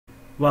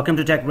Welcome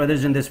to Tech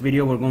Brothers. In this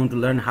video, we're going to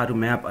learn how to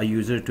map a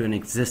user to an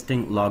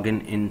existing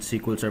login in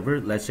SQL Server.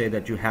 Let's say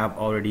that you have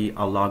already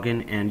a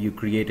login and you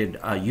created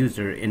a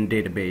user in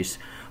database.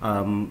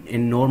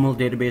 In normal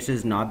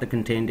databases, not the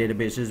contained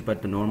databases,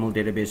 but the normal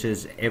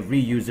databases, every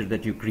user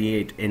that you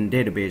create in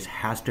database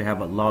has to have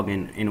a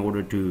login in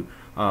order to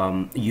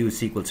use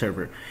SQL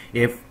Server.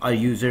 If a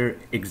user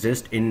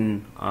exists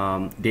in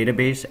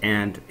database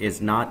and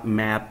is not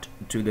mapped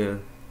to the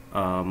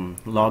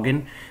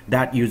login,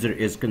 that user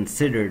is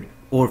considered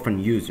orphan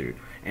user,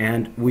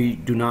 and we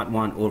do not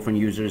want orphan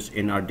users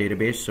in our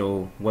database.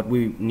 So what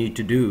we need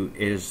to do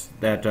is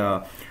that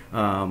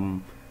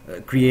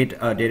create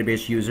a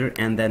database user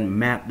and then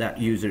map that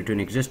user to an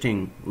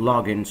existing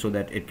login so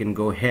that it can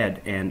go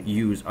ahead and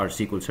use our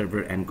SQL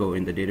Server and go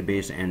in the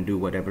database and do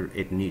whatever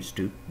it needs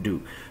to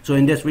do. So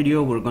in this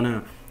video, we're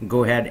gonna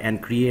go ahead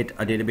and create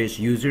a database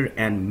user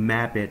and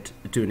map it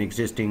to an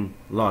existing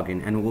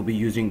login, and we'll be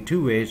using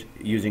two ways: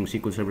 using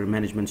SQL Server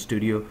Management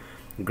Studio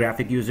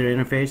graphic user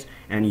interface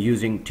and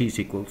using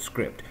T-SQL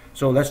script.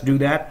 So let's do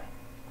that.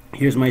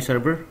 Here's my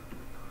server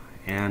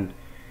and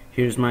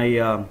here's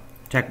my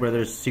Tech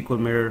Brothers SQL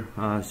Mirror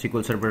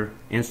SQL Server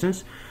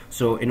instance.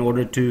 So in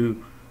order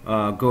to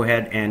go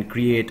ahead and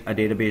create a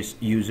database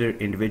user,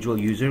 individual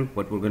user,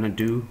 what we're gonna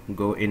do,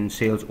 go in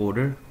sales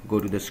order, go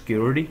to the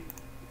security,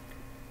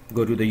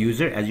 go to the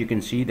user. As you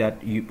can see, that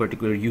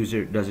particular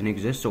user doesn't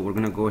exist, so we're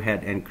gonna go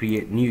ahead and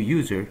create new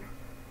user,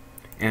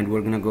 and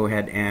we're gonna go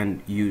ahead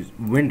and use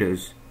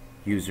Windows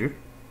user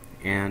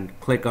and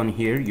click on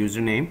here,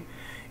 username.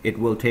 It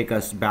will take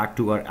us back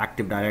to our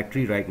Active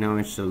Directory. Right now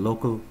it's the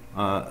local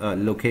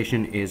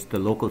location is the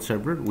local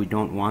server. We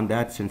don't want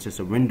that. Since it's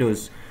a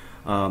Windows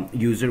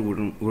user,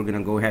 we're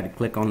gonna go ahead and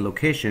click on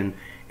location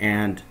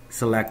and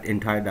select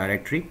entire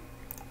directory.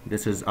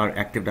 This is our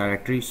Active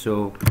Directory,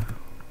 so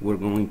we're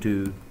going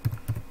to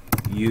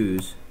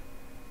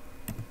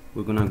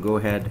go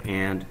ahead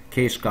and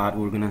case Scott.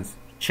 We're gonna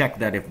check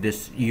that if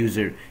this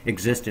user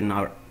exists in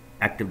our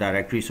Active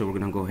Directory, so we're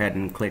gonna go ahead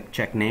and click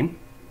check name,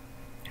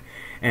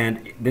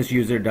 and this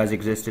user does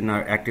exist in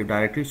our Active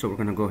Directory, so we're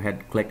gonna go ahead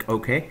and click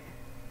OK.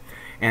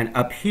 And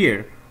up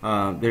here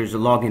there's a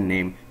login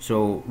name,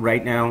 so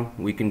right now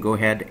we can go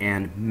ahead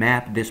and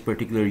map this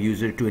particular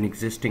user to an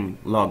existing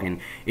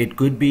login. It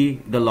could be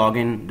the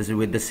login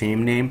with the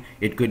same name,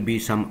 it could be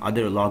some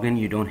other login.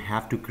 You don't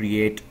have to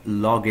create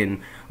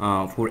login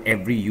for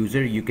every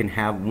user. You can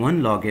have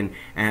one login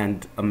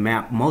and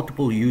map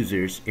multiple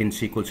users in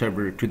SQL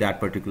Server to that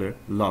particular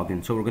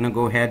login. So we're gonna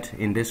go ahead,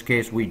 in this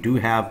case we do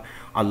have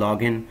a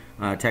login,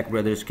 Tech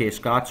Brothers K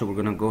Scott, so we're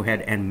gonna go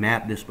ahead and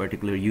map this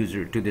particular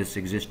user to this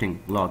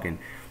existing login.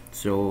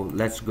 So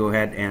let's go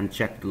ahead and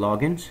check the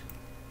logins.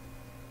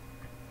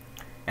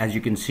 As you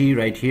can see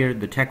right here,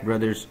 the Tech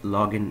Brothers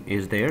login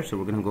is there, so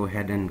we're gonna go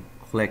ahead and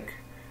click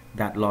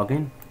that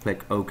login,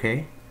 click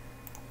OK,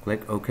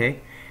 click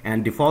OK.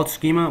 And default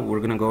schema, we're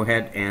gonna go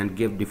ahead and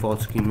give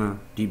default schema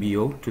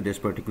DBO to this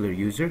particular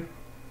user,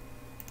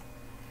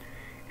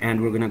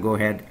 and we're gonna go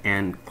ahead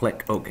and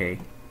click OK.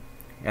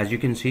 As you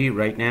can see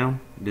right now,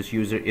 this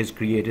user is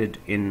created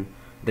in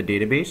the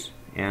database,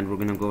 and we're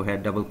gonna go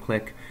ahead, double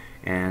click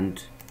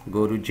and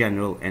go to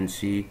general and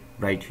see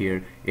right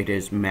here it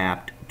is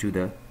mapped to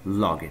the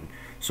login.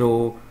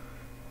 So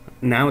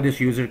now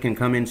this user can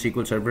come in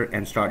SQL Server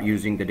and start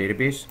using the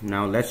database.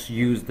 Now let's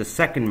use the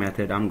second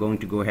method. I'm going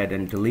to go ahead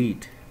and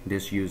delete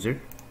this user,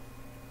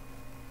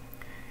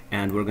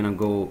 and we're gonna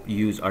go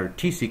use our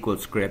T-SQL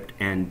script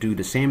and do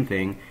the same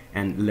thing,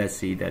 and let's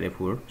see that if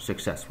we're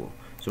successful.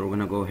 So we're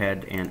gonna go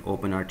ahead and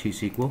open our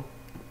T-SQL.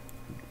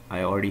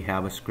 I already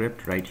have a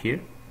script right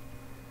here.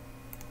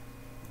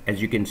 As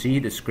you can see,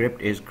 the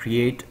script is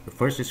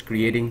first is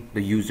creating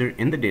the user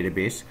in the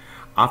database.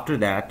 After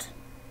that,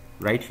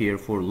 right here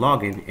for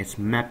login, it's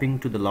mapping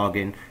to the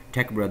login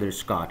Tech Brothers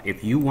Scott.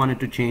 If you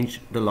wanted to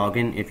change the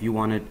login, if you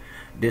wanted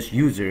this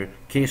user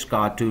K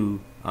Scott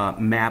to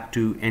map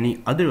to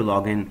any other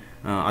login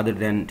other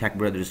than Tech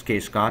Brothers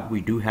K Scott,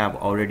 we do have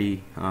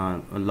already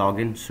a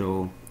login,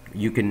 so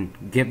you can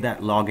give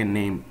that login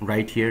name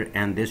right here,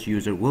 and this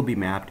user will be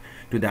mapped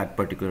to that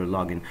particular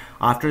login.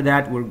 After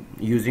that, we're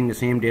using the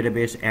same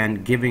database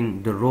and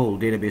giving the role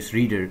database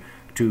reader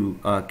to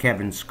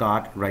Kevin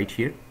Scott right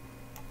here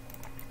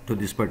to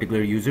this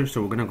particular user.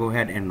 So we're gonna go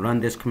ahead and run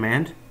this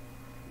command.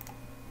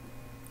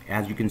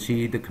 As you can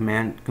see, the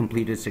command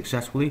completed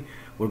successfully.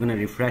 We're gonna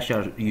refresh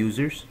our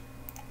users,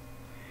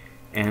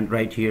 and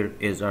right here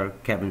is our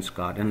Kevin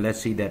Scott, and let's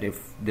see that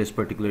if this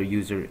particular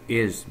user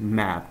is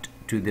mapped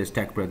to this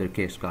Tech Brother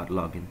K Scott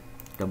login.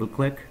 Double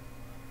click,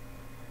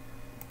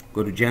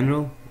 go to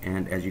general,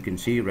 and as you can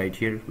see right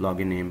here,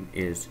 login name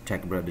is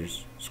Tech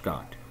Brothers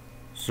Scott.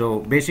 So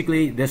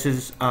basically this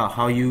is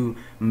how you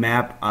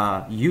map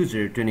a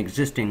user to an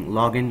existing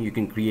login. You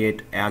can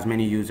create as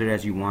many users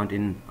as you want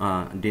in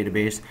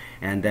database,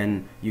 and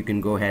then you can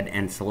go ahead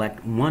and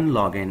select one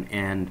login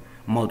and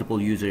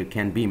multiple users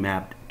can be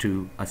mapped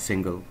to a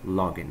single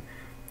login.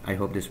 I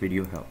hope this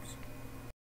video helps.